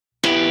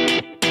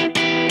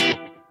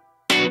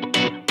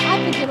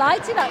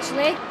delighted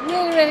actually.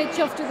 Really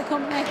chuffed with the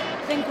company.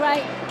 Been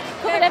great.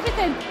 Covered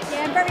everything.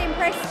 Yeah, I'm very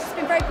impressed. It's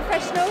been very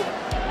professional.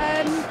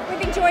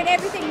 We've enjoyed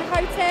everything, the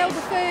hotel,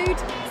 the food,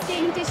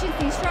 skiing conditions,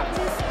 the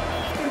instructors.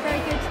 It's been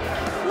very good.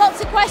 Lots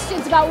of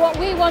questions about what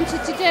we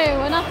wanted to do,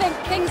 and I think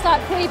things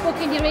like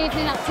pre-booking your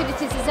evening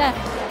activities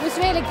was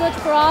really good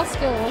for our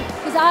school,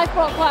 because I've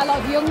brought quite a lot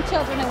of young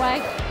children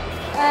away.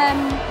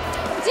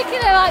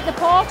 Particularly like the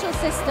portal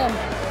system.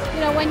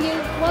 You know, when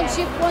once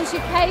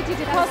you've paid your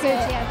deposit,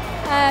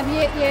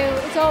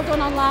 it's all done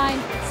online,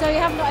 so you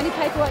haven't got any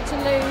paperwork to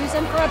lose.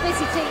 And for a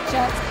busy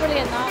teacher, it's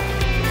brilliant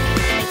that.